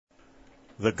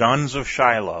The Guns of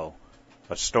Shiloh,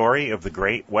 A Story of the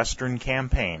Great Western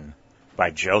Campaign by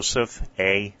Joseph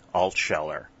A.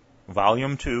 Altsheler,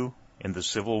 Volume 2 in the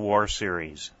Civil War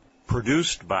series.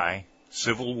 Produced by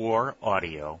Civil War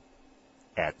Audio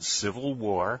at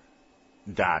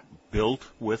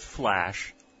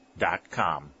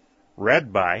civilwar.builtwithflash.com.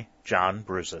 Read by John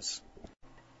Bruzis.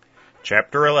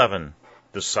 Chapter 11.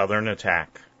 The Southern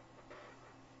Attack.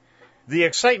 The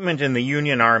excitement in the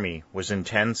Union Army was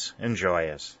intense and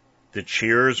joyous. The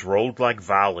cheers rolled like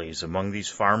volleys among these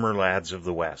farmer lads of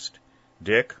the West.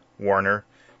 Dick, Warner,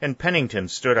 and Pennington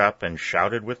stood up and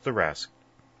shouted with the rest.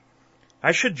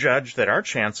 "I should judge that our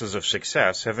chances of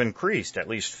success have increased at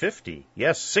least 50,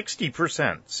 yes,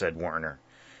 60%, said Warner.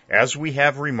 "As we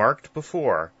have remarked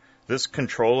before, this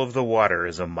control of the water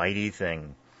is a mighty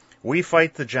thing. We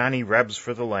fight the Johnny Rebs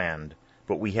for the land,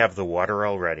 but we have the water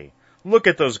already. Look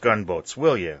at those gunboats,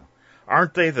 will you?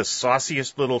 Aren't they the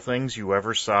sauciest little things you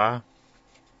ever saw?"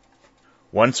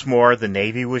 Once more the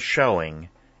Navy was showing,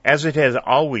 as it had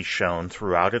always shown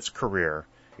throughout its career,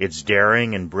 its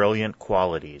daring and brilliant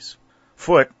qualities.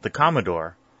 Foote, the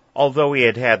Commodore, although he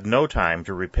had had no time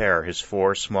to repair his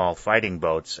 4 small fighting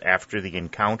boats after the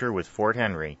encounter with Fort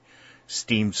Henry,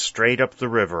 steamed straight up the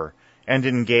river and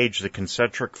engaged the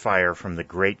concentric fire from the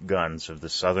great guns of the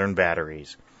southern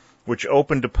batteries, which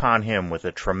opened upon him with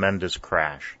a tremendous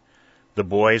crash. The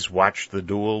boys watched the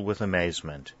duel with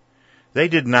amazement. They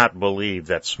did not believe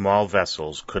that small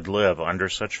vessels could live under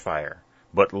such fire,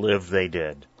 but live they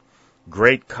did.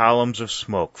 Great columns of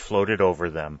smoke floated over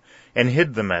them and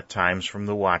hid them at times from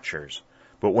the watchers,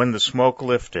 but when the smoke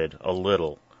lifted a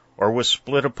little or was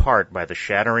split apart by the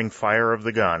shattering fire of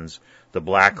the guns, the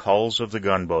black hulls of the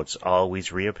gunboats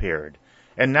always reappeared,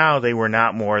 and now they were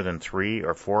not more than 300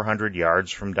 or 400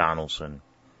 yards from Donelson.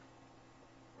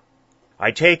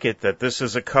 "I take it that this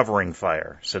is a covering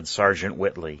fire," said Sergeant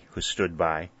Whitley, who stood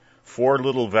by. "4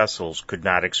 little vessels could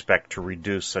not expect to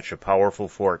reduce such a powerful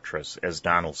fortress as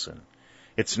Donelson.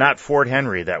 It's not Fort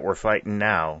Henry that we're fighting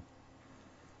now."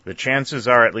 "The chances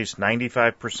are at least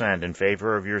 95% in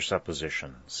favor of your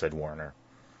supposition," said Warner.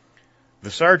 The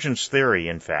sergeant's theory,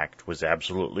 in fact, was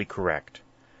absolutely correct.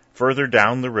 Further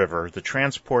down the river, the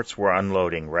transports were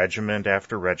unloading regiment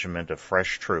after regiment of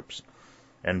fresh troops,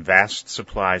 and vast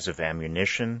supplies of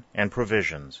ammunition and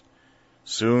provisions.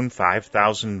 Soon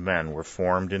 5,000 men were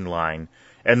formed in line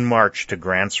and marched to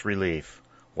Grant's relief,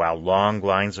 while long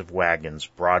lines of wagons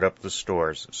brought up the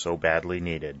stores so badly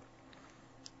needed.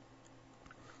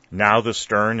 Now the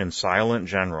stern and silent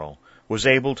general was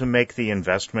able to make the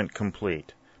investment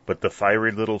complete, but the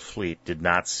fiery little fleet did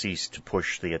not cease to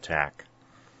push the attack.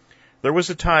 There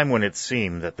was a time when it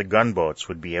seemed that the gunboats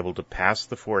would be able to pass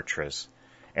the fortress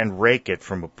and rake it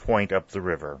from a point up the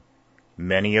river.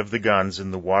 Many of the guns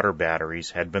in the water batteries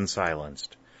had been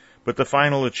silenced, but the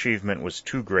final achievement was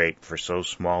too great for so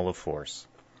small a force.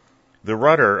 The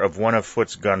rudder of one of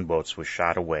Foote's gunboats was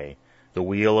shot away, the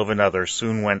wheel of another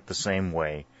soon went the same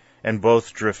way, and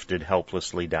both drifted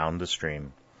helplessly down the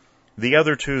stream. The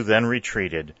other 2 then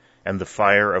retreated, and the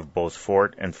fire of both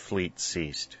fort and fleet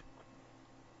ceased.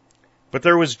 But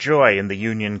there was joy in the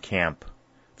Union camp.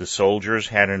 The soldiers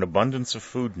had an abundance of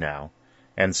food now,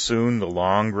 and soon the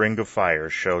long ring of fire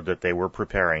showed that they were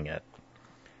preparing it.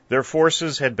 Their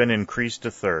forces had been increased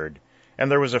a third, and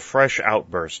there was a fresh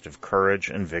outburst of courage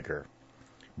and vigor.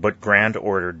 But Grant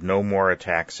ordered no more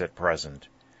attacks at present.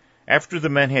 After the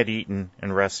men had eaten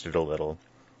and rested a little,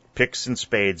 picks and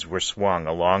spades were swung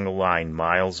along a line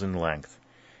miles in length.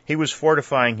 He was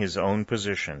fortifying his own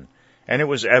position, and it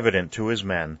was evident to his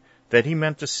men that he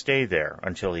meant to stay there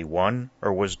until he won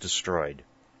or was destroyed.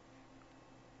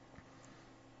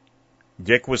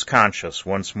 Dick was conscious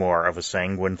once more of a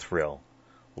sanguine thrill.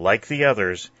 Like the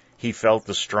others, he felt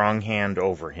the strong hand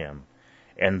over him,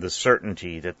 and the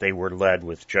certainty that they were led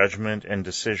with judgment and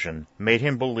decision made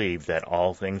him believe that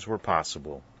all things were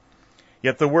possible.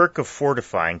 Yet the work of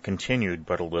fortifying continued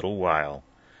but a little while.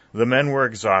 The men were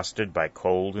exhausted by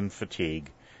cold and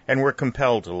fatigue, and were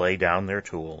compelled to lay down their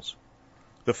tools.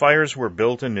 The fires were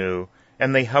built anew,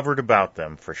 and they hovered about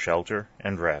them for shelter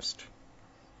and rest.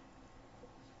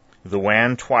 The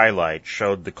wan twilight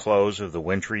showed the close of the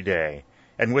wintry day,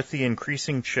 and with the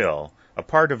increasing chill, a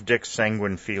part of Dick's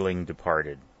sanguine feeling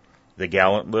departed. The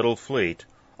gallant little fleet,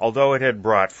 although it had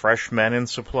brought fresh men and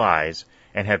supplies,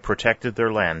 and had protected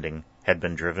their landing, had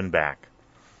been driven back.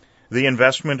 The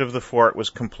investment of the fort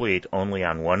was complete only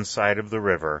on one side of the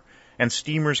river, and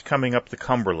steamers coming up the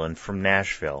Cumberland from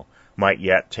Nashville might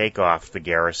yet take off the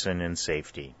garrison in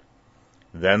safety.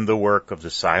 Then the work of the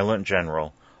silent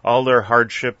general, all their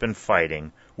hardship and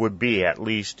fighting, would be at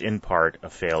least in part a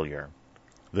failure.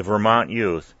 The Vermont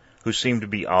youth, who seemed to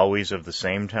be always of the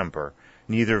same temper,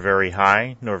 neither very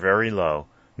high nor very low,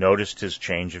 noticed his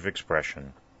change of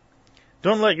expression.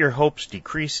 "Don't let your hopes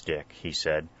decrease, Dick," he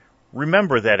said.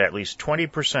 "Remember that at least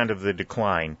 20% of the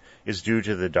decline is due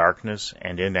to the darkness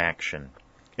and inaction.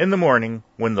 In the morning,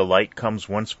 when the light comes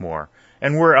once more,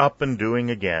 and we're up and doing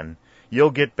again,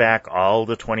 you'll get back all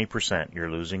the 20% you're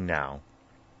losing now."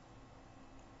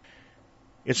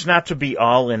 "It's not to be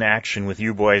all in action with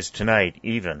you boys tonight,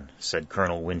 even," said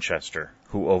Colonel Winchester,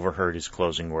 who overheard his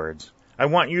closing words. "I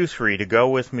want you three to go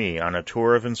with me on a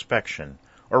tour of inspection,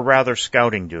 or rather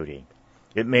scouting duty.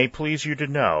 It may please you to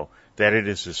know that it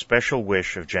is a special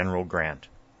wish of General Grant.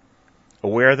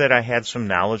 Aware that I had some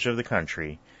knowledge of the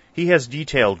country, he has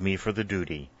detailed me for the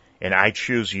duty, and I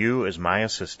choose you as my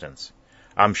assistants.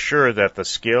 I'm sure that the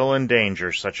skill and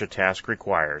danger such a task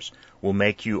requires will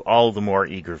make you all the more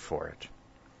eager for it."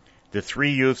 The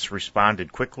three youths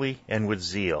responded quickly and with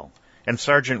zeal, and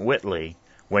Sergeant Whitley,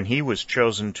 when he was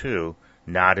chosen too,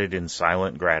 nodded in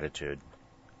silent gratitude.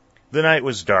 The night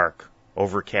was dark,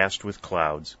 overcast with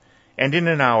clouds, and in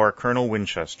an hour Colonel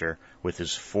Winchester, with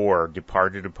his four,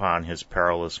 departed upon his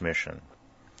perilous mission.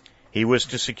 He was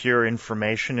to secure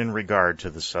information in regard to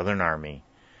the Southern Army,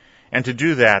 and to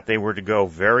do that they were to go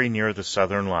very near the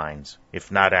Southern lines,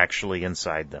 if not actually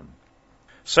inside them.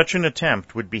 Such an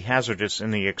attempt would be hazardous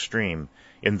in the extreme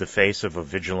in the face of a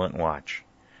vigilant watch,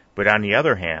 but on the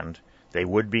other hand, they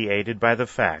would be aided by the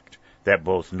fact that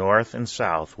both North and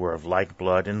South were of like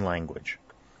blood and language.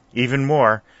 Even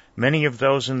more, many of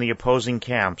those in the opposing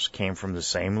camps came from the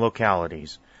same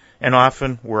localities, and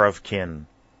often were of kin.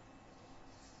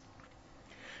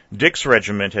 Dick's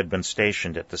regiment had been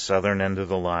stationed at the southern end of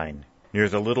the line, near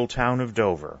the little town of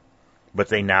Dover, but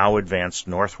they now advanced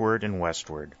northward and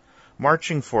westward,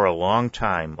 marching for a long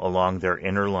time along their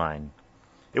inner line.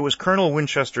 It was Colonel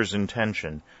Winchester's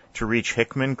intention to reach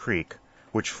Hickman Creek,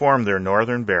 which formed their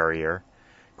northern barrier,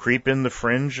 creep in the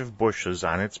fringe of bushes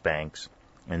on its banks,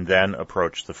 and then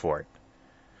approach the fort.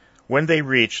 When they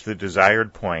reached the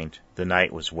desired point, the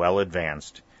night was well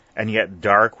advanced, and yet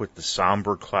dark with the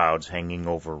somber clouds hanging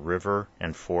over river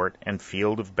and fort and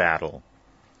field of battle.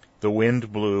 The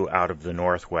wind blew out of the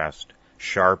northwest,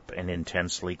 sharp and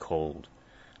intensely cold.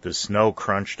 The snow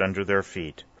crunched under their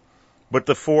feet. But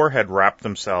the four had wrapped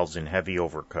themselves in heavy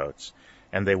overcoats,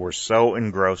 and they were so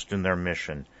engrossed in their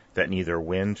mission that neither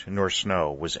wind nor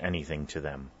snow was anything to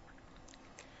them.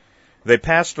 They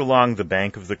passed along the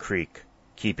bank of the creek,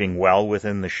 keeping well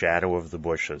within the shadow of the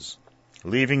bushes,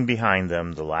 leaving behind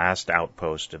them the last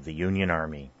outpost of the Union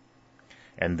Army,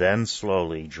 and then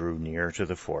slowly drew near to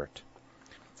the fort.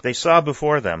 They saw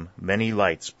before them many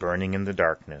lights burning in the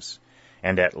darkness,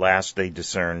 and at last they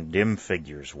discerned dim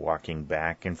figures walking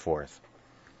back and forth.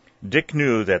 Dick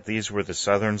knew that these were the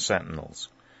Southern sentinels.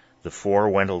 The four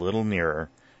went a little nearer,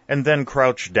 and then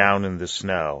crouched down in the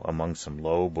snow among some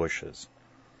low bushes.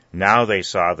 Now they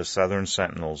saw the Southern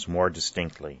sentinels more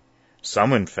distinctly.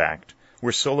 Some, in fact,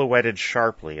 were silhouetted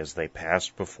sharply as they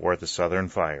passed before the Southern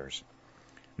fires.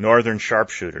 Northern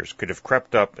sharpshooters could have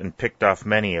crept up and picked off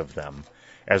many of them,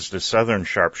 as the Southern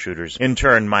sharpshooters in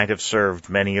turn might have served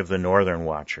many of the Northern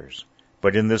watchers.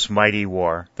 But in this mighty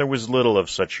war there was little of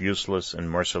such useless and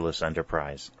merciless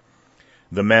enterprise.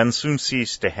 The men soon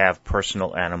ceased to have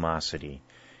personal animosity,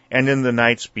 and in the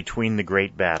nights between the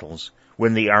great battles,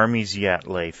 when the armies yet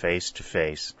lay face to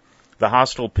face, the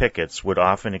hostile pickets would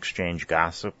often exchange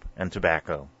gossip and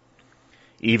tobacco.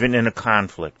 Even in a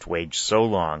conflict waged so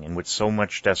long and with so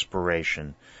much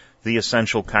desperation, the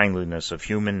essential kindliness of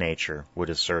human nature would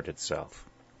assert itself.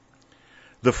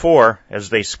 The four, as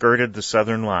they skirted the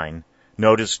Southern line,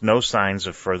 noticed no signs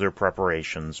of further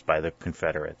preparations by the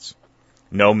Confederates.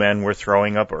 No men were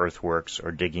throwing up earthworks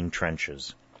or digging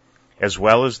trenches. As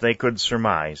well as they could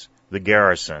surmise, the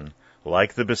garrison,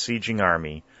 like the besieging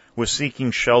army, was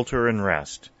seeking shelter and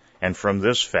rest, and from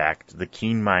this fact the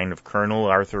keen mind of Colonel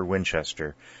Arthur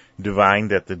Winchester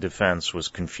divined that the defense was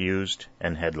confused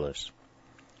and headless.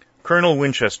 Colonel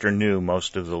Winchester knew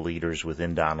most of the leaders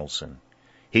within Donelson.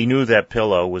 He knew that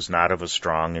Pillow was not of a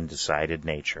strong and decided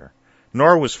nature,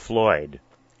 nor was Floyd,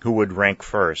 who would rank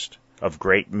first, of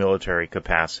great military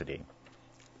capacity.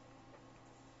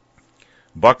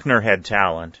 Buckner had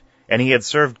talent, and he had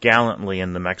served gallantly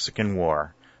in the Mexican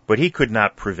War, but he could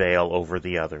not prevail over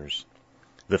the others.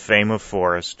 The fame of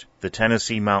Forrest, the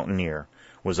Tennessee mountaineer,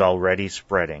 was already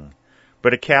spreading,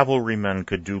 but a cavalryman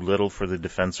could do little for the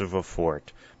defense of a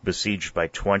fort besieged by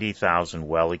 20,000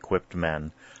 well-equipped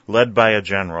men, led by a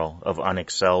general of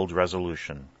unexcelled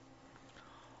resolution.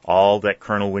 All that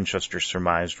Colonel Winchester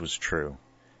surmised was true.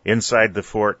 Inside the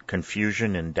fort,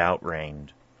 confusion and doubt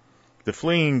reigned. The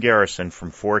fleeing garrison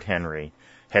from Fort Henry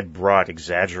had brought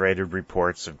exaggerated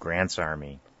reports of Grant's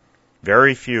army.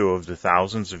 Very few of the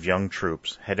thousands of young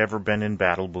troops had ever been in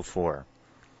battle before.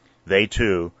 They,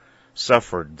 too,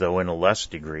 suffered, though in a less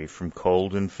degree, from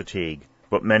cold and fatigue,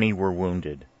 but many were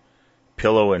wounded.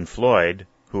 Pillow and Floyd,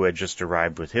 who had just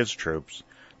arrived with his troops,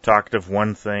 talked of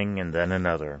one thing and then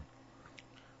another.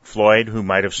 Floyd, who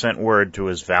might have sent word to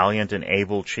his valiant and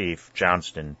able chief,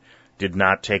 Johnston, did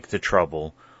not take the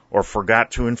trouble, or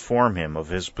forgot to inform him of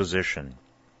his position.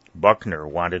 Buckner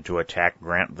wanted to attack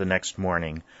Grant the next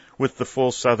morning with the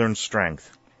full Southern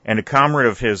strength, and a comrade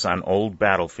of his on old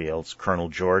battlefields, Colonel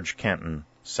George Kenton,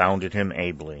 sounded him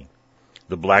ably.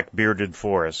 The black-bearded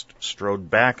Forrest strode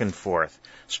back and forth,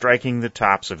 striking the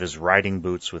tops of his riding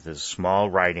boots with his small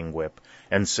riding whip,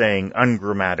 and saying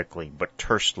ungrammatically but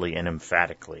tersely and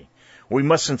emphatically, "We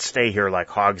mustn't stay here like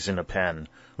hogs in a pen.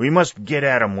 We must get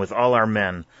at 'em with all our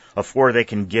men, afore they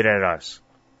can get at us."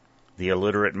 The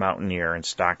illiterate mountaineer and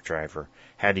stock driver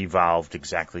had evolved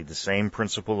exactly the same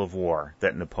principle of war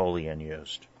that Napoleon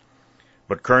used.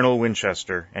 But Colonel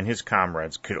Winchester and his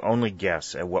comrades could only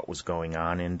guess at what was going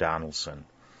on in Donelson,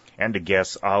 and a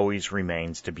guess always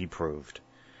remains to be proved.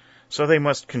 So they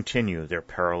must continue their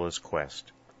perilous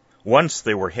quest. Once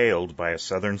they were hailed by a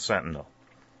Southern sentinel,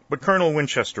 but Colonel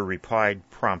Winchester replied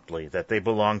promptly that they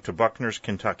belonged to Buckner's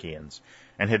Kentuckians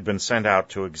and had been sent out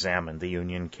to examine the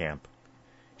Union camp.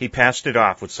 He passed it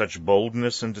off with such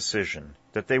boldness and decision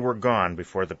that they were gone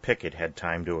before the picket had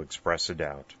time to express a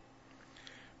doubt.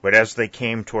 But as they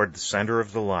came toward the center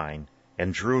of the line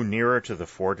and drew nearer to the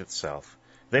fort itself,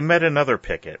 they met another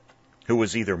picket, who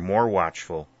was either more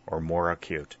watchful or more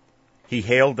acute. He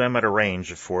hailed them at a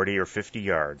range of 40 or 50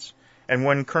 yards, and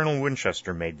when Colonel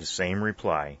Winchester made the same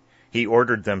reply, he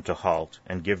ordered them to halt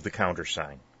and give the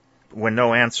countersign. When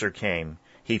no answer came,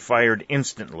 he fired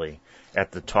instantly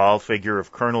at the tall figure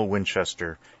of Colonel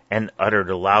Winchester and uttered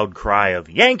a loud cry of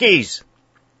 "Yankees!"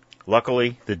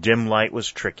 Luckily, the dim light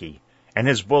was tricky, and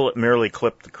his bullet merely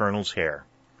clipped the colonel's hair.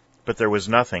 But there was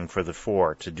nothing for the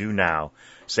four to do now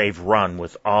save run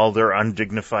with all their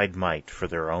undignified might for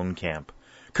their own camp.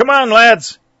 "Come on,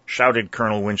 lads!" shouted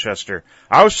Colonel Winchester.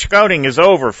 "Our scouting is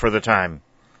over for the time."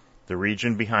 The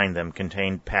region behind them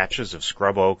contained patches of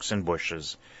scrub oaks and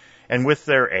bushes, and with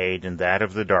their aid and that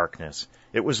of the darkness,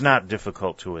 it was not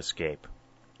difficult to escape.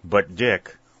 But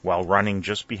Dick, while running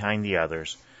just behind the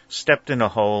others, stepped in a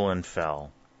hole and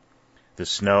fell. The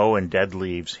snow and dead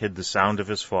leaves hid the sound of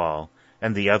his fall,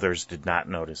 and the others did not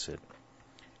notice it.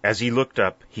 As he looked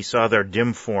up, he saw their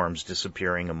dim forms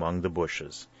disappearing among the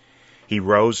bushes. He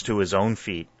rose to his own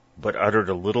feet, but uttered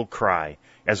a little cry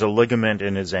as a ligament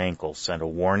in his ankle sent a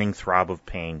warning throb of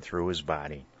pain through his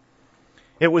body.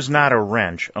 It was not a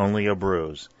wrench, only a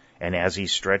bruise, and as he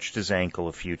stretched his ankle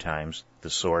a few times, the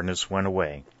soreness went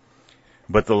away.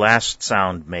 But the last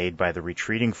sound made by the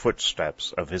retreating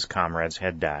footsteps of his comrades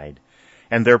had died,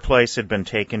 and their place had been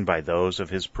taken by those of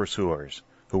his pursuers,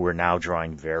 who were now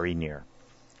drawing very near.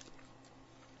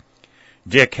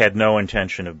 Dick had no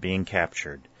intention of being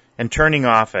captured, and turning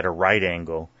off at a right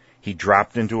angle, he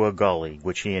dropped into a gully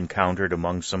which he encountered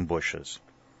among some bushes.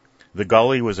 The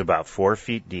gully was about 4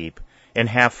 feet deep and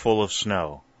half full of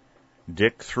snow.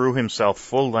 Dick threw himself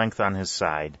full length on his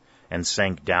side and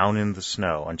sank down in the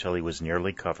snow until he was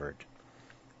nearly covered.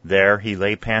 There he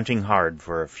lay panting hard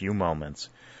for a few moments,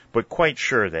 but quite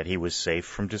sure that he was safe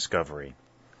from discovery.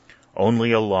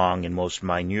 Only a long and most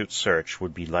minute search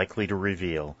would be likely to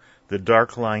reveal the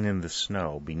dark line in the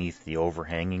snow beneath the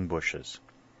overhanging bushes.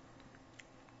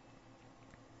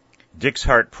 Dick's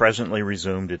heart presently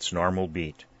resumed its normal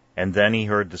beat, and then he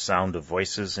heard the sound of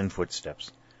voices and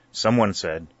footsteps. Someone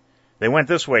said, "They went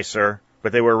this way, sir,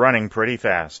 but they were running pretty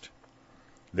fast."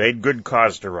 "They'd good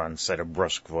cause to run," said a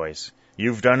brusque voice.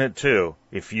 "You've done it, too,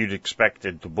 if you'd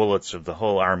expected the bullets of the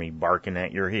whole army barking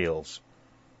at your heels."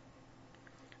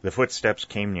 The footsteps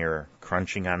came nearer,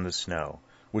 crunching on the snow,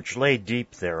 which lay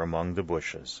deep there among the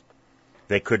bushes.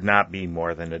 They could not be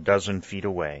more than a dozen feet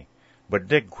away, but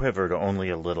Dick quivered only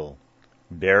a little.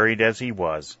 Buried as he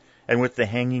was, and with the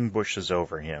hanging bushes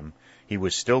over him, he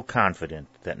was still confident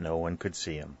that no one could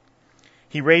see him.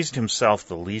 He raised himself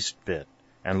the least bit,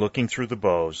 and looking through the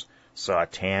boughs, saw a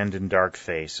tanned and dark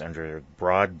face under the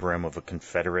broad brim of a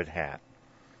Confederate hat.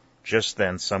 Just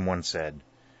then someone said,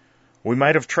 "We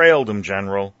might have trailed 'em,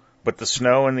 General, but the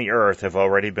snow and the earth have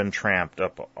already been tramped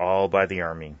up all by the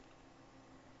army."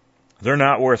 "They're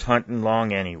not worth hunting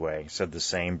long anyway," said the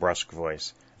same brusque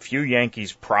voice. "A few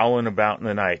Yankees prowling about in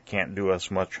the night can't do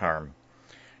us much harm.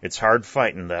 It's hard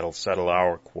fighting that'll settle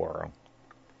our quarrel."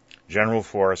 General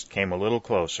Forrest came a little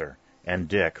closer, and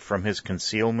Dick, from his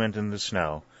concealment in the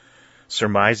snow,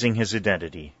 surmising his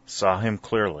identity, saw him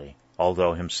clearly,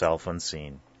 although himself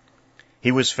unseen.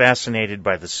 He was fascinated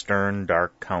by the stern,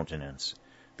 dark countenance.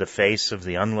 The face of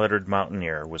the unlettered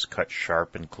mountaineer was cut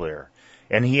sharp and clear,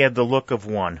 and he had the look of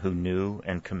one who knew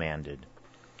and commanded.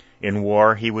 In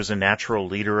war he was a natural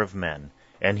leader of men,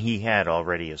 and he had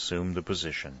already assumed the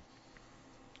position.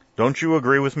 "Don't you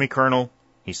agree with me, Colonel?"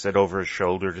 he said over his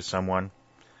shoulder to someone.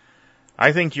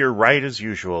 "I think you're right as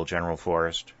usual, General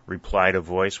Forrest," replied a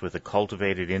voice with a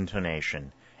cultivated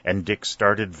intonation, and Dick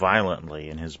started violently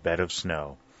in his bed of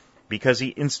snow, because he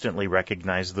instantly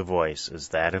recognized the voice as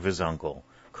that of his uncle,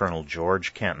 Colonel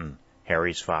George Kenton,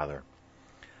 Harry's father.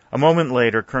 A moment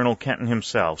later, Colonel Kenton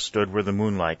himself stood where the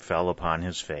moonlight fell upon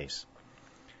his face.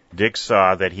 Dick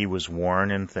saw that he was worn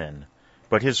and thin,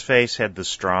 but his face had the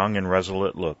strong and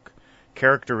resolute look,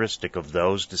 characteristic of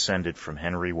those descended from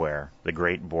Henry Ware, the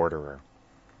great borderer.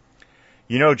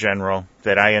 "You know, General,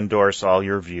 that I endorse all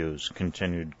your views,"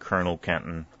 continued Colonel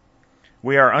Kenton.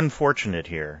 "We are unfortunate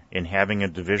here in having a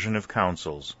division of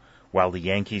counsels, while the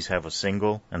Yankees have a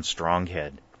single and strong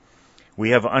head. We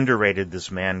have underrated this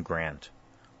man Grant.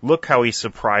 Look how he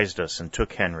surprised us and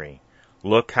took Henry.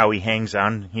 Look how he hangs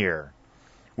on here.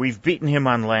 We've beaten him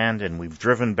on land and we've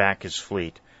driven back his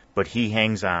fleet, but he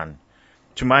hangs on.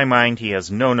 To my mind, he has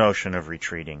no notion of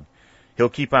retreating. He'll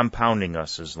keep on pounding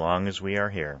us as long as we are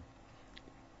here."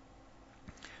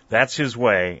 "That's his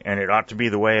way, and it ought to be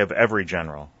the way of every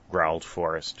general," growled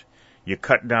Forrest. "You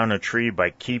cut down a tree by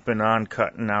keepin' on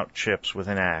cuttin' out chips with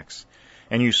an axe,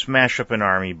 and you smash up an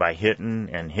army by hittin'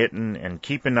 and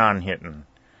keepin' on hittin'.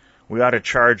 We ought to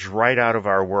charge right out of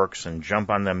our works and jump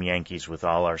on them Yankees with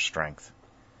all our strength."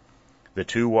 The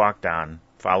two walked on,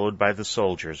 followed by the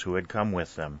soldiers who had come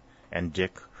with them, and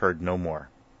Dick heard no more.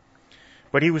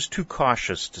 But he was too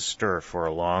cautious to stir for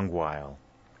a long while.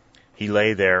 He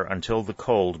lay there until the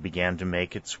cold began to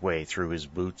make its way through his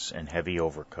boots and heavy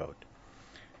overcoat.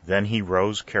 Then he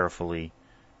rose carefully,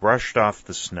 brushed off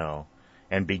the snow,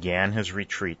 and began his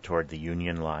retreat toward the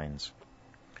Union lines.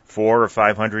 400 or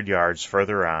 500 yards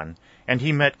further on, and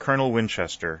he met Colonel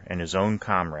Winchester and his own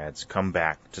comrades come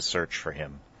back to search for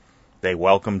him. They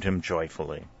welcomed him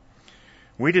joyfully.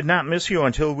 "We did not miss you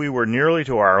until we were nearly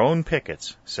to our own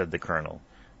pickets," said the colonel.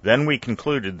 "Then we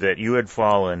concluded that you had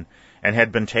fallen and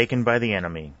had been taken by the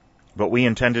enemy, but we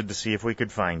intended to see if we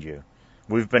could find you.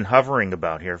 We've been hovering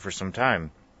about here for some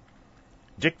time."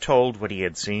 Dick told what he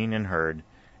had seen and heard,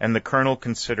 and the colonel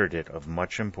considered it of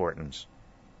much importance.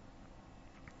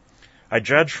 "I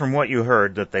judge from what you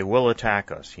heard that they will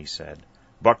attack us," he said.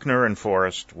 "Buckner and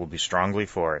Forrest will be strongly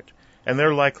for it, and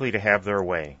they're likely to have their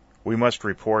way. We must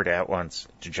report at once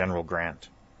to General Grant."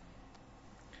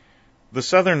 The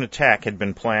Southern attack had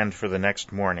been planned for the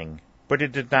next morning, but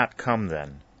it did not come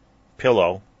then.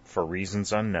 Pillow, for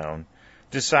reasons unknown,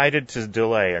 decided to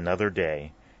delay another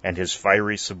day, and his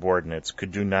fiery subordinates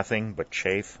could do nothing but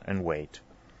chafe and wait.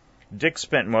 Dick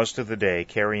spent most of the day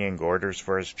carrying orders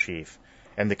for his chief,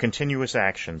 and the continuous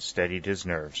action steadied his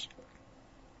nerves.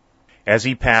 As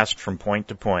he passed from point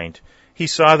to point, he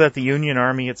saw that the Union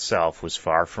Army itself was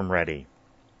far from ready.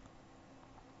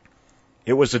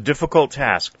 It was a difficult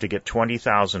task to get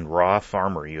 20,000 raw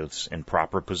farmer youths in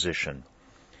proper position.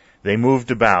 They moved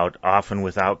about, often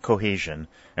without cohesion,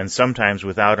 and sometimes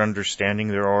without understanding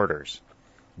their orders.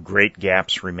 Great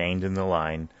gaps remained in the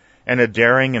line, and a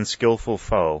daring and skillful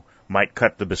foe might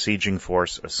cut the besieging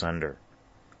force asunder.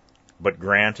 But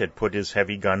Grant had put his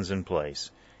heavy guns in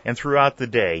place, and throughout the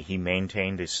day he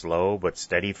maintained a slow but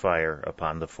steady fire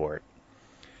upon the fort.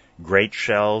 Great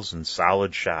shells and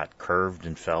solid shot curved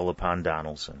and fell upon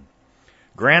Donelson.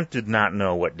 Grant did not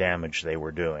know what damage they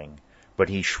were doing, but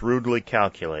he shrewdly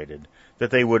calculated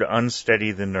that they would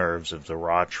unsteady the nerves of the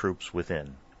raw troops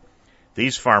within.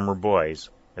 These farmer boys,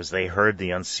 as they heard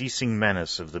the unceasing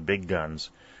menace of the big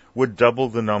guns, would double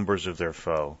the numbers of their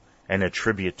foe and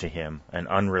attribute to him an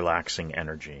unrelaxing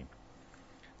energy.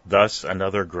 Thus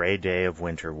another gray day of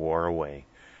winter wore away,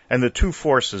 and the two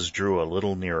forces drew a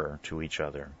little nearer to each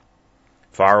other.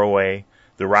 Far away,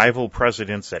 the rival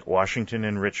presidents at Washington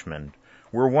and Richmond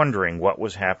were wondering what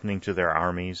was happening to their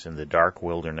armies in the dark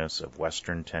wilderness of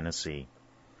western Tennessee.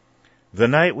 The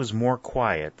night was more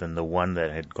quiet than the one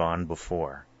that had gone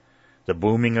before. The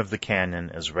booming of the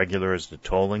cannon, as regular as the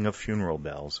tolling of funeral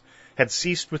bells, had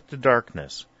ceased with the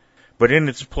darkness, but in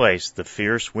its place the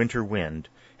fierce winter wind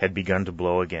had begun to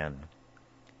blow again.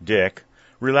 Dick,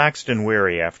 relaxed and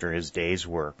weary after his day's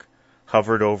work,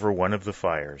 hovered over one of the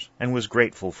fires and was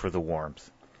grateful for the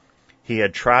warmth. He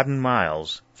had trodden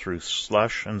miles through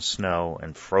slush and snow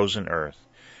and frozen earth,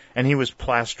 and he was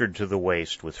plastered to the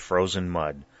waist with frozen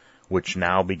mud, which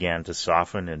now began to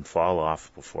soften and fall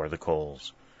off before the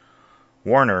coals.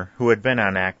 Warner, who had been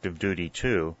on active duty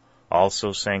too,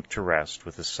 also sank to rest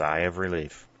with a sigh of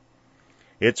relief.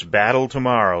 "It's battle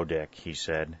tomorrow, Dick," he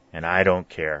said, "and I don't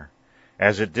care.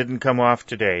 As it didn't come off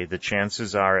today, the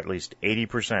chances are at least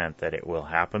 80% that it will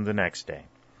happen the next day.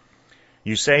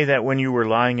 You say that when you were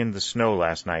lying in the snow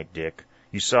last night, Dick,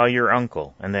 you saw your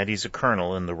uncle, and that he's a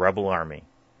colonel in the rebel army.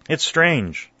 It's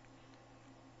strange."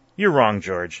 "You're wrong,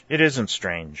 George. It isn't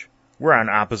strange. We're on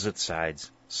opposite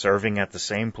sides, serving at the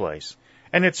same place,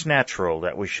 and it's natural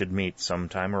that we should meet some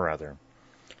time or other.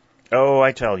 Oh,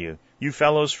 I tell you, you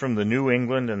fellows from the New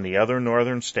England and the other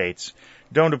northern states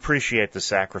don't appreciate the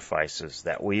sacrifices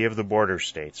that we of the border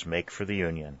states make for the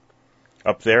Union.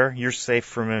 Up there, you're safe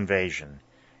from invasion.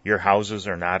 Your houses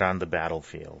are not on the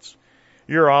battlefields.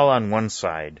 You're all on one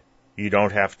side. You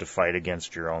don't have to fight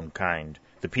against your own kind,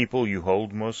 the people you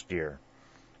hold most dear.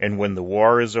 And when the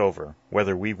war is over,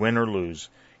 whether we win or lose,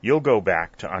 you'll go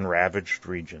back to unravaged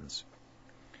regions."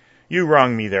 "You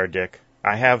wrong me there, Dick.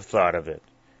 I have thought of it.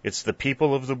 It's the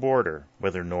people of the border,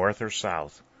 whether north or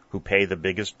south, who pay the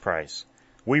biggest price.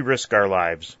 We risk our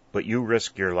lives, but you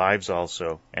risk your lives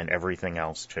also, and everything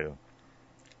else too."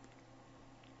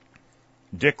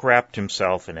 Dick wrapped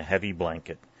himself in a heavy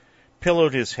blanket,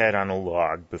 pillowed his head on a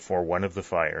log before one of the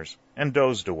fires, and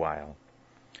dozed a while.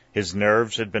 His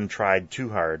nerves had been tried too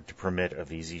hard to permit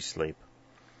of easy sleep.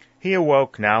 He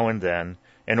awoke now and then,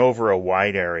 and over a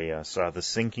wide area saw the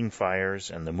sinking fires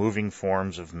and the moving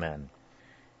forms of men.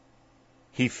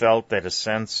 He felt that a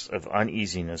sense of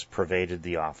uneasiness pervaded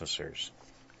the officers.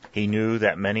 He knew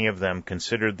that many of them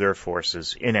considered their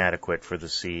forces inadequate for the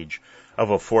siege of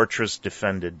a fortress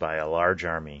defended by a large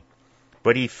army,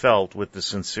 but he felt with the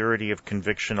sincerity of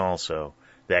conviction also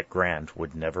that Grant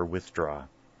would never withdraw.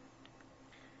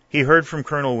 He heard from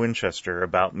Colonel Winchester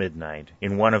about midnight,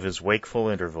 in one of his wakeful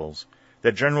intervals,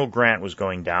 that General Grant was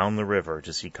going down the river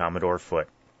to see Commodore Foote.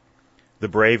 The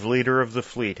brave leader of the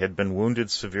fleet had been wounded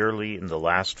severely in the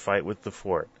last fight with the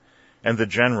fort, and the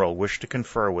general wished to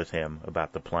confer with him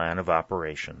about the plan of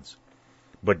operations.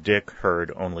 But Dick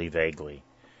heard only vaguely.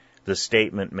 The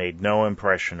statement made no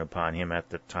impression upon him at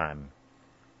the time.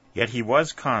 Yet he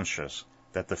was conscious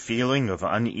that the feeling of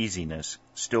uneasiness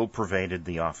still pervaded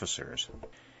the officers.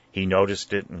 He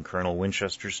noticed it in Colonel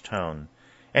Winchester's tone,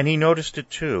 and he noticed it,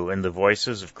 too, in the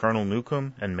voices of Colonel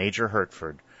Newcomb and Major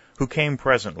Hertford, who came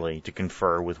presently to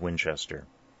confer with Winchester.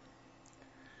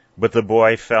 But the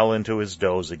boy fell into his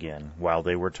doze again while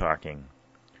they were talking.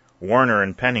 Warner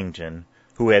and Pennington,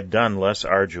 who had done less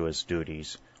arduous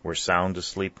duties, were sound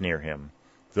asleep near him,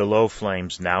 the low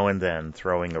flames now and then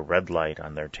throwing a red light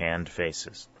on their tanned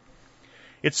faces.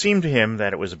 It seemed to him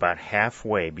that it was about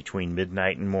halfway between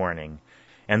midnight and morning,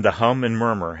 and the hum and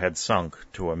murmur had sunk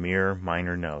to a mere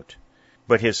minor note.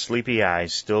 But his sleepy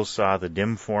eyes still saw the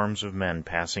dim forms of men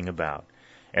passing about,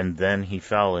 and then he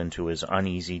fell into his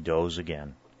uneasy doze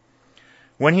again.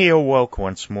 When he awoke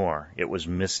once more, it was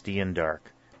misty and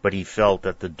dark, but he felt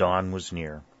that the dawn was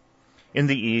near. In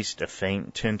the east, a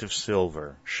faint tint of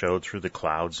silver showed through the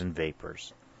clouds and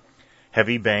vapors.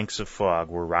 Heavy banks of fog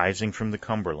were rising from the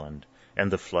Cumberland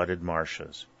and the flooded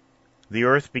marshes. The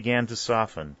earth began to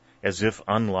soften, as if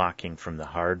unlocking from the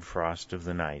hard frost of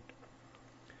the night.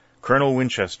 Colonel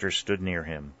Winchester stood near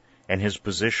him, and his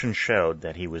position showed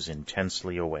that he was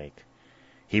intensely awake.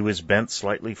 He was bent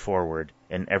slightly forward,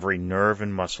 and every nerve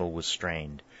and muscle was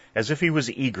strained, as if he was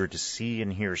eager to see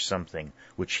and hear something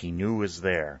which he knew was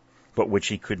there, but which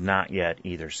he could not yet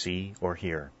either see or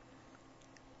hear.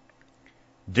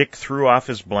 Dick threw off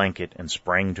his blanket and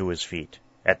sprang to his feet.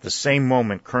 At the same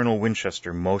moment Colonel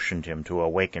Winchester motioned him to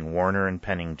awaken Warner and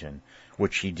Pennington,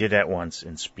 which he did at once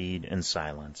in speed and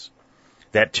silence.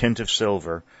 That tint of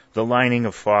silver, the lining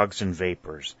of fogs and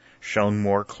vapors, shone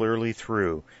more clearly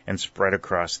through and spread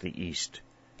across the east.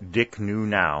 Dick knew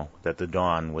now that the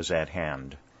dawn was at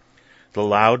hand. The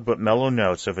loud but mellow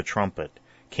notes of a trumpet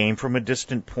came from a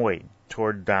distant point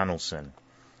toward Donelson,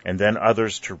 and then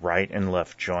others to right and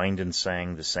left joined and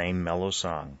sang the same mellow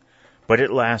song, but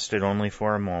it lasted only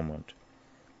for a moment.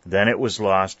 Then it was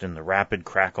lost in the rapid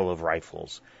crackle of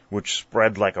rifles, which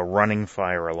spread like a running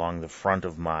fire along the front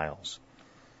of miles.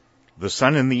 The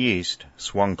sun in the east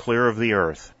swung clear of the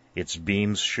earth, its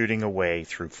beams shooting away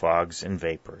through fogs and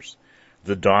vapors.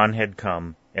 The dawn had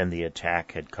come, and the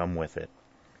attack had come with it.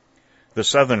 The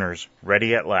Southerners,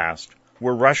 ready at last,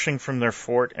 were rushing from their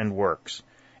fort and works,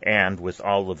 and, with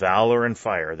all the valor and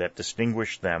fire that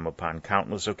distinguished them upon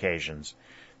countless occasions,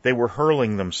 they were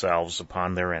hurling themselves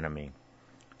upon their enemy.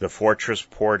 The fortress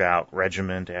poured out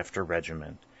regiment after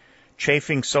regiment,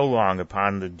 chafing so long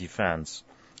upon the defense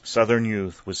Southern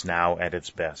youth was now at its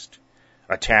best.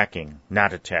 Attacking,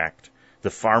 not attacked, the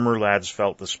farmer lads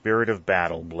felt the spirit of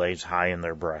battle blaze high in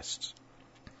their breasts.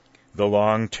 The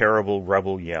long, terrible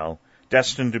rebel yell,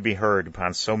 destined to be heard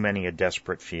upon so many a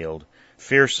desperate field,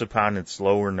 fierce upon its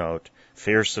lower note,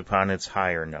 fierce upon its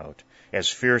higher note, as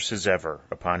fierce as ever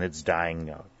upon its dying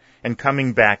note, and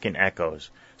coming back in echoes,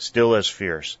 still as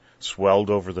fierce, swelled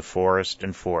over the forest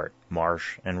and fort,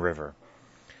 marsh and river.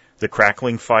 The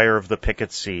crackling fire of the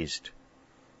pickets ceased.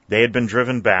 They had been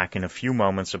driven back in a few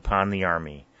moments upon the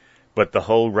army, but the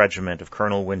whole regiment of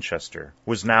Colonel Winchester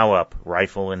was now up,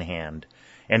 rifle in hand,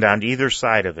 and on either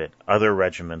side of it other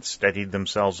regiments steadied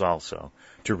themselves also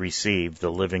to receive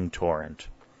the living torrent.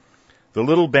 The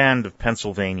little band of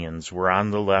Pennsylvanians were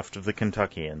on the left of the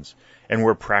Kentuckians, and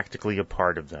were practically a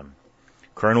part of them.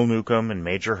 Colonel Newcomb and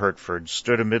Major Hertford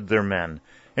stood amid their men,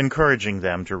 encouraging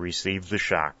them to receive the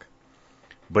shock.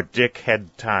 But Dick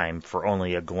had time for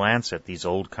only a glance at these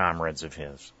old comrades of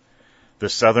his. The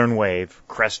southern wave,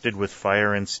 crested with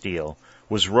fire and steel,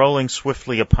 was rolling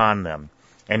swiftly upon them,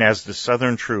 and as the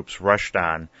southern troops rushed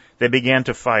on, they began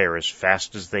to fire as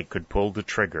fast as they could pull the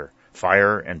trigger,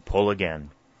 fire and pull again.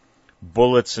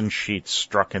 Bullets and sheets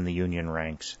struck in the Union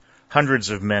ranks. Hundreds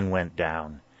of men went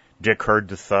down. Dick heard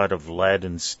the thud of lead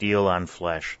and steel on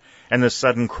flesh, and the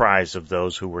sudden cries of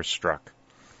those who were struck.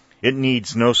 It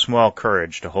needs no small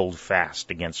courage to hold fast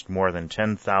against more than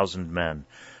 10,000 men,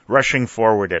 rushing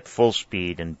forward at full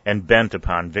speed and bent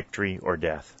upon victory or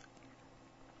death.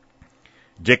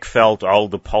 Dick felt all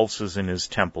the pulses in his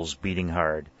temples beating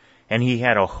hard, and he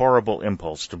had a horrible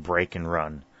impulse to break and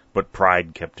run, but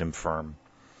pride kept him firm.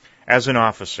 As an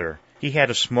officer, he had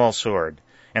a small sword,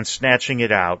 and snatching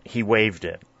it out, he waved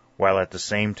it, while at the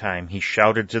same time he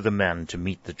shouted to the men to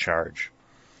meet the charge.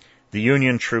 The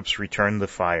Union troops returned the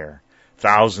fire.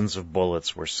 Thousands of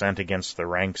bullets were sent against the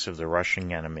ranks of the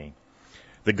rushing enemy.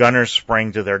 The gunners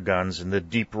sprang to their guns, and the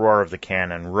deep roar of the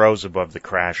cannon rose above the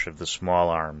crash of the small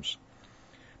arms.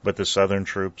 But the Southern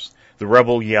troops, the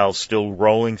rebel yell still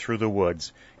rolling through the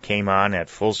woods, came on at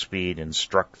full speed and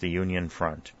struck the Union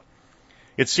front.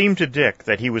 It seemed to Dick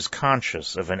that he was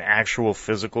conscious of an actual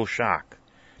physical shock.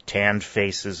 Tanned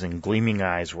faces and gleaming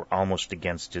eyes were almost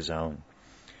against his own.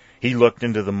 He looked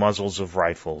into the muzzles of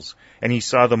rifles, and he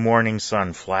saw the morning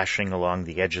sun flashing along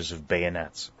the edges of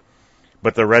bayonets.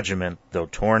 But the regiment, though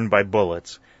torn by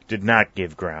bullets, did not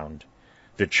give ground.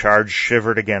 The charge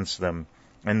shivered against them,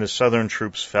 and the Southern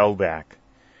troops fell back.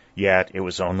 Yet it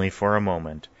was only for a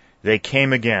moment. They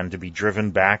came again to be driven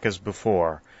back as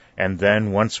before, and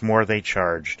then once more they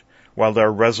charged, while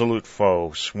their resolute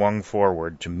foe swung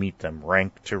forward to meet them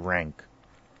rank to rank.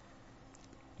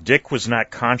 Dick was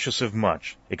not conscious of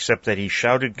much, except that he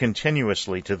shouted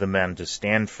continuously to the men to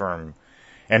stand firm,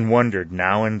 and wondered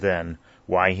now and then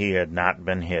why he had not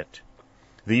been hit.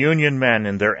 The Union men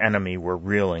and their enemy were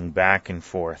reeling back and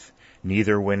forth,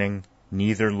 neither winning,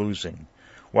 neither losing,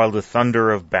 while the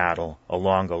thunder of battle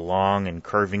along a long and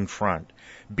curving front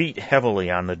beat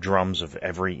heavily on the drums of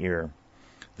every ear.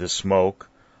 The smoke,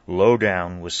 low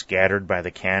down, was scattered by the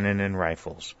cannon and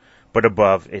rifles, but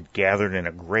above it gathered in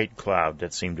a great cloud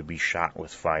that seemed to be shot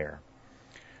with fire.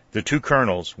 The two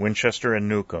colonels, Winchester and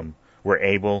Newcomb, were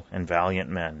able and valiant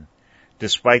men.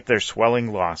 Despite their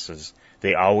swelling losses,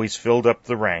 they always filled up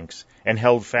the ranks and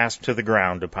held fast to the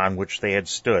ground upon which they had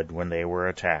stood when they were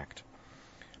attacked.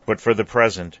 But for the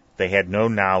present, they had no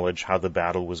knowledge how the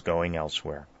battle was going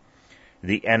elsewhere.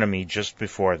 The enemy just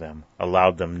before them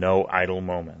allowed them no idle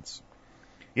moments.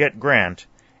 Yet Grant,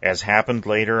 as happened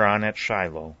later on at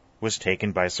Shiloh, was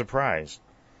taken by surprise.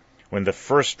 When the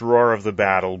first roar of the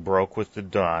battle broke with the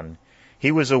dawn,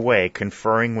 he was away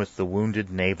conferring with the wounded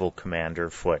naval commander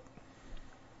Foote.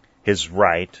 His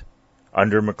right,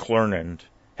 under McClernand,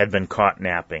 had been caught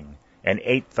napping, and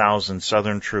 8,000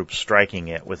 Southern troops striking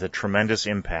it with a tremendous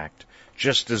impact,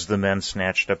 just as the men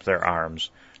snatched up their arms,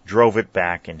 drove it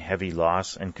back in heavy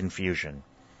loss and confusion.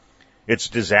 Its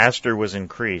disaster was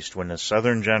increased when a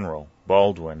Southern general,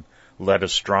 Baldwin, led a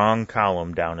strong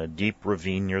column down a deep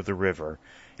ravine near the river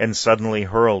and suddenly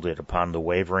hurled it upon the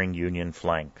wavering Union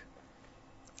flank.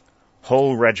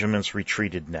 Whole regiments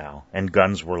retreated now, and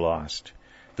guns were lost.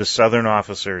 The Southern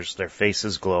officers, their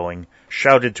faces glowing,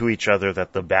 shouted to each other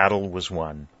that the battle was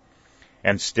won.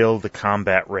 And still the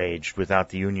combat raged without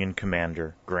the Union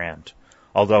commander, Grant,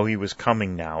 although he was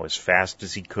coming now as fast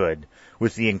as he could,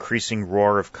 with the increasing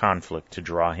roar of conflict to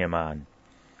draw him on.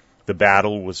 The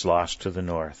battle was lost to the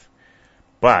North.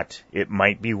 But it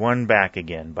might be won back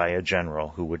again by a general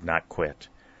who would not quit.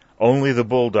 Only the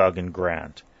bulldog in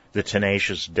Grant, the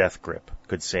tenacious death grip,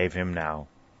 could save him now.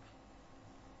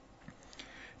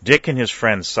 Dick and his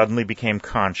friends suddenly became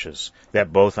conscious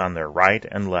that both on their right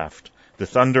and left, the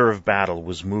thunder of battle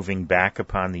was moving back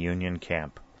upon the Union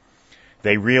camp.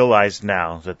 They realized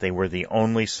now that they were the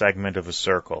only segment of a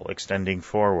circle extending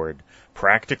forward,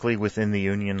 practically within the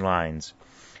Union lines,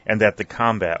 and that the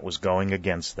combat was going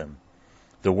against them.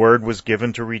 The word was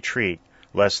given to retreat,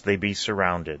 lest they be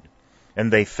surrounded,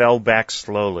 and they fell back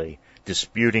slowly,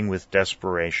 disputing with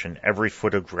desperation every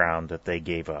foot of ground that they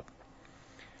gave up.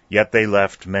 Yet they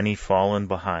left many fallen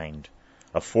behind.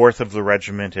 A fourth of the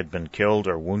regiment had been killed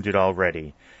or wounded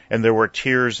already, and there were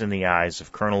tears in the eyes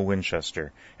of Colonel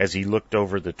Winchester as he looked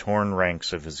over the torn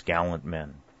ranks of his gallant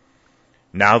men.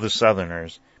 Now the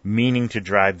Southerners, meaning to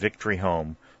drive victory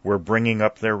home, were bringing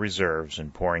up their reserves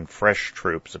and pouring fresh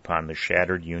troops upon the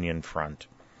shattered Union front.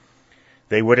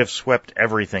 They would have swept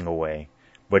everything away,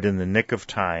 but in the nick of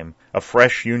time a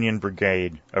fresh Union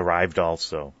brigade arrived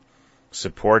also,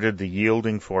 supported the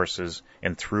yielding forces,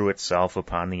 and threw itself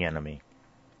upon the enemy.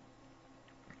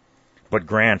 But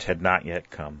Grant had not yet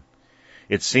come.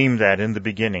 It seemed that in the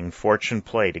beginning fortune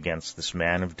played against this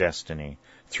man of destiny,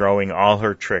 throwing all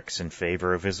her tricks in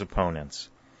favor of his opponents.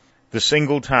 The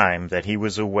single time that he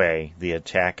was away the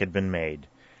attack had been made,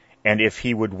 and if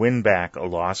he would win back a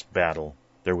lost battle,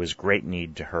 there was great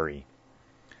need to hurry.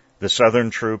 The Southern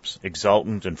troops,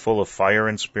 exultant and full of fire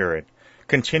and spirit,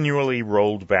 continually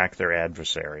rolled back their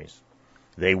adversaries.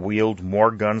 They wheeled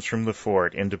more guns from the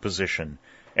fort into position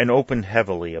and opened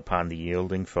heavily upon the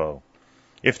yielding foe.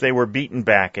 If they were beaten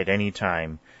back at any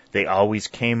time, they always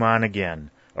came on again,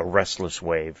 a restless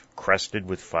wave, crested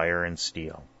with fire and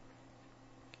steel.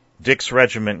 Dick's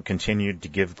regiment continued to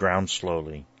give ground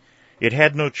slowly. It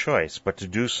had no choice but to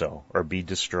do so or be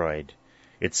destroyed.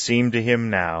 It seemed to him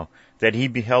now that he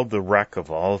beheld the wreck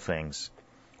of all things.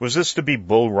 Was this to be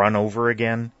Bull Run over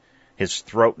again? His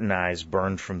throat and eyes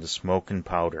burned from the smoke and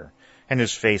powder, and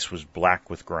his face was black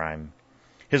with grime.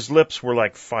 His lips were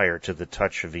like fire to the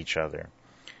touch of each other.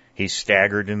 He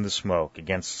staggered in the smoke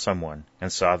against someone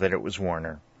and saw that it was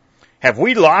Warner. "Have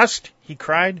we lost?" he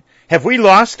cried. "Have we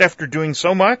lost after doing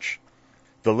so much?"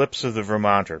 The lips of the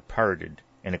Vermonter parted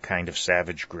in a kind of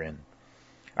savage grin.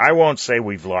 "I won't say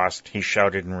we've lost," he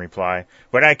shouted in reply,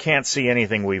 "but I can't see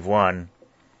anything we've won."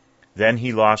 Then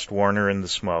he lost Warner in the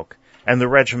smoke, and the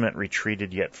regiment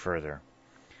retreated yet further.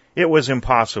 It was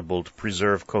impossible to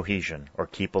preserve cohesion or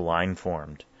keep a line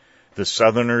formed. The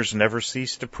Southerners never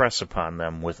ceased to press upon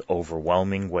them with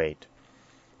overwhelming weight.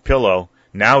 Pillow,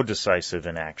 now decisive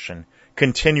in action,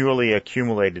 continually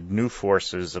accumulated new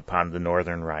forces upon the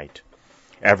northern right.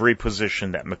 Every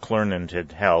position that McClernand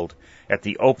had held at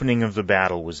the opening of the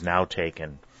battle was now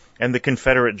taken, and the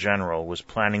Confederate general was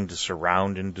planning to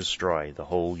surround and destroy the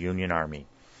whole Union army.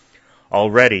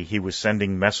 Already he was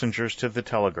sending messengers to the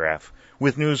telegraph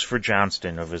with news for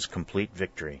Johnston of his complete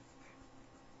victory.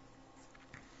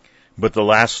 But the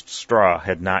last straw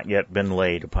had not yet been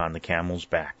laid upon the camel's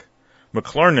back.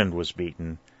 McClernand was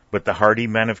beaten, but the hardy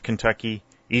men of Kentucky,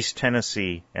 East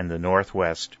Tennessee, and the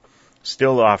Northwest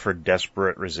still offered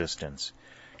desperate resistance.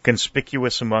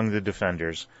 Conspicuous among the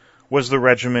defenders was the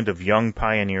regiment of young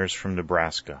pioneers from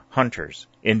Nebraska, hunters,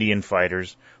 Indian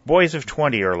fighters, boys of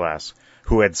 20 or less,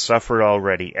 who had suffered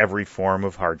already every form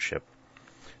of hardship.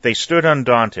 They stood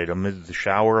undaunted amid the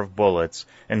shower of bullets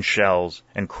and shells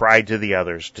and cried to the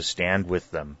others to stand with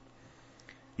them.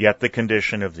 Yet the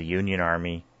condition of the Union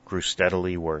army grew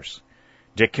steadily worse.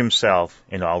 Dick himself,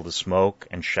 in all the smoke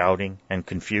and shouting and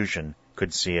confusion,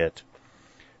 could see it.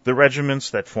 The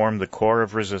regiments that formed the core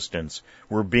of resistance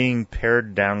were being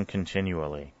pared down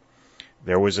continually.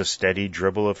 There was a steady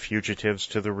dribble of fugitives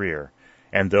to the rear,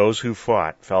 and those who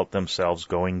fought felt themselves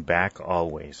going back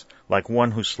always, like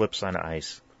one who slips on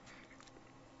ice.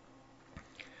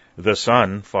 The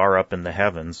sun, far up in the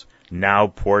heavens, now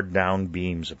poured down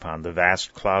beams upon the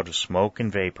vast cloud of smoke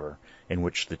and vapor in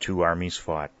which the two armies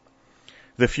fought.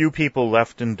 The few people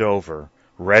left in Dover,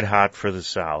 red-hot for the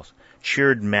South,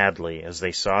 cheered madly as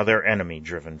they saw their enemy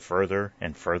driven further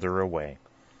and further away.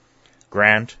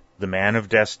 Grant, the man of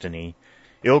destiny,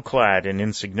 ill-clad and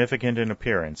insignificant in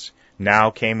appearance, now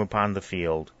came upon the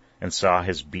field and saw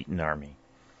his beaten army.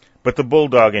 But the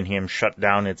bulldog in him shut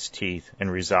down its teeth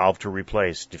and resolved to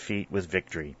replace defeat with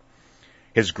victory.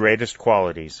 His greatest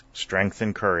qualities, strength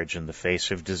and courage in the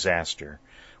face of disaster,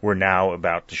 were now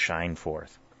about to shine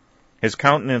forth. His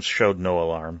countenance showed no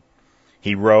alarm.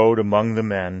 He rode among the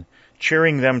men,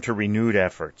 cheering them to renewed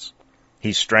efforts.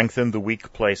 He strengthened the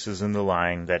weak places in the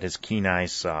line that his keen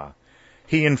eyes saw.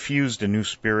 He infused a new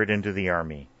spirit into the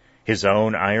army. His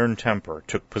own iron temper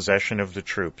took possession of the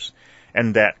troops,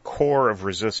 and that core of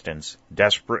resistance,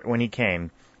 desperate when he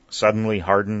came, suddenly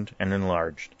hardened and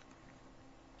enlarged.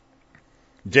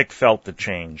 Dick felt the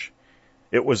change.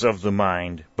 It was of the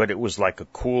mind, but it was like a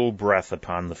cool breath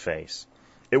upon the face.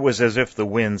 It was as if the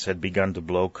winds had begun to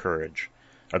blow courage.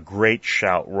 A great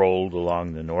shout rolled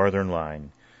along the northern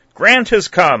line. "Grant has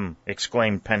come!"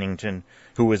 exclaimed Pennington,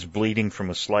 who was bleeding from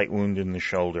a slight wound in the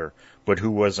shoulder, but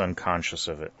who was unconscious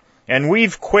of it. "And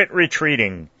we've quit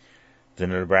retreating." The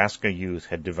Nebraska youth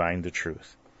had divined the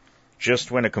truth.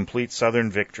 Just when a complete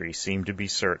Southern victory seemed to be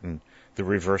certain, the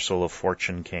reversal of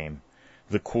fortune came.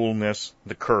 The coolness,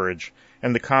 the courage,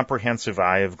 and the comprehensive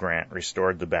eye of Grant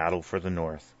restored the battle for the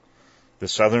North. The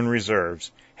Southern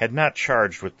reserves had not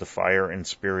charged with the fire and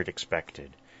spirit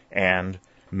expected, and,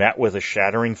 met with a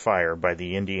shattering fire by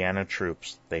the Indiana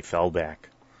troops, they fell back.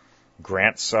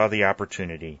 Grant saw the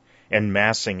opportunity, and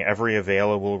massing every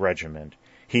available regiment,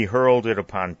 he hurled it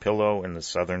upon Pillow in the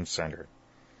Southern center.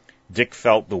 Dick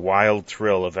felt the wild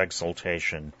thrill of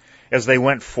exultation as they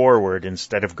went forward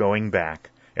instead of going back,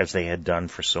 as they had done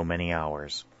for so many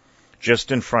hours.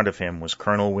 Just in front of him was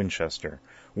Colonel Winchester,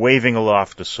 waving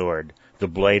aloft a sword, the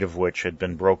blade of which had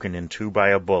been broken in two by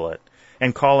a bullet,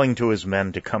 and calling to his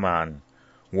men to come on.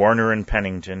 Warner and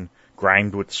Pennington,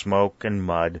 grimed with smoke and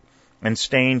mud, and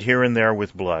stained here and there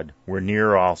with blood, were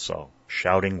near also,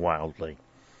 shouting wildly.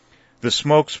 The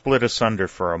smoke split asunder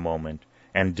for a moment,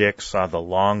 and Dick saw the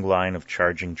long line of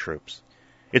charging troops.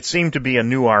 It seemed to be a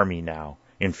new army now,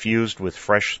 infused with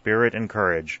fresh spirit and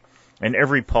courage, and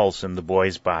every pulse in the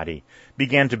boy's body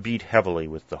began to beat heavily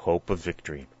with the hope of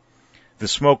victory. The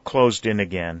smoke closed in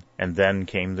again, and then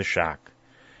came the shock.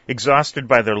 Exhausted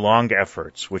by their long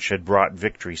efforts, which had brought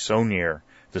victory so near,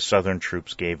 the Southern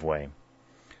troops gave way.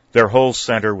 Their whole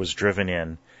center was driven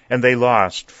in, and they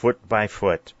lost, foot by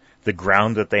foot, the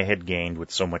ground that they had gained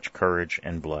with so much courage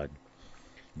and blood.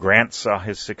 Grant saw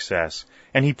his success,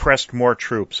 and he pressed more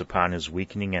troops upon his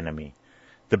weakening enemy.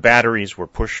 The batteries were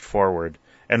pushed forward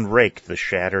and raked the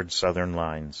shattered Southern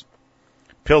lines.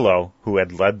 Pillow, who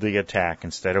had led the attack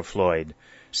instead of Floyd,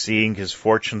 seeing his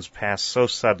fortunes pass so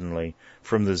suddenly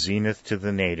from the zenith to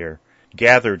the nadir,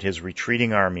 gathered his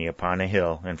retreating army upon a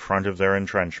hill in front of their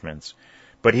entrenchments,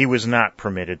 but he was not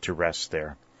permitted to rest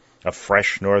there. A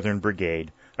fresh Northern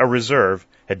brigade, a reserve,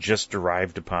 had just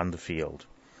arrived upon the field.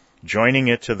 Joining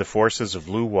it to the forces of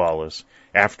Lew Wallace,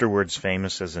 afterwards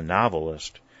famous as a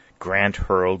novelist, Grant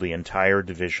hurled the entire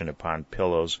division upon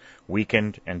Pillow's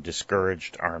weakened and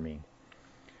discouraged army.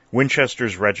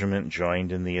 Winchester's regiment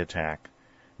joined in the attack.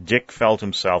 Dick felt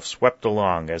himself swept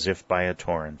along as if by a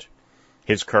torrent.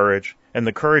 His courage, and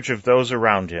the courage of those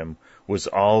around him, was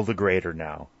all the greater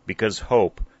now, because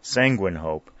hope, sanguine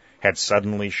hope, had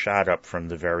suddenly shot up from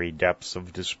the very depths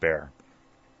of despair.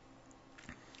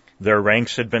 Their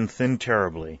ranks had been thinned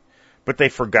terribly, but they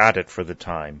forgot it for the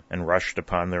time and rushed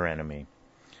upon their enemy.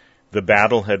 The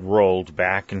battle had rolled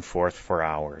back and forth for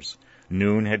hours.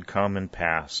 Noon had come and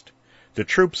passed. The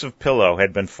troops of Pillow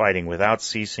had been fighting without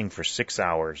ceasing for 6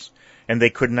 hours, and they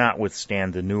could not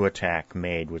withstand the new attack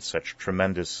made with such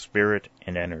tremendous spirit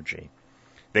and energy.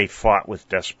 They fought with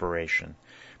desperation,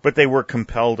 but they were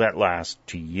compelled at last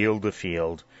to yield the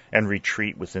field and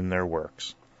retreat within their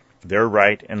works. Their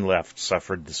right and left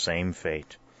suffered the same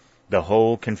fate. The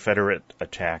whole Confederate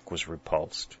attack was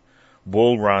repulsed.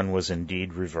 Bull Run was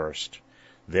indeed reversed.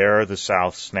 There the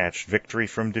South snatched victory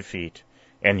from defeat,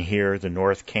 and here the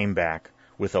North came back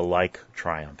with a like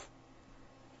triumph.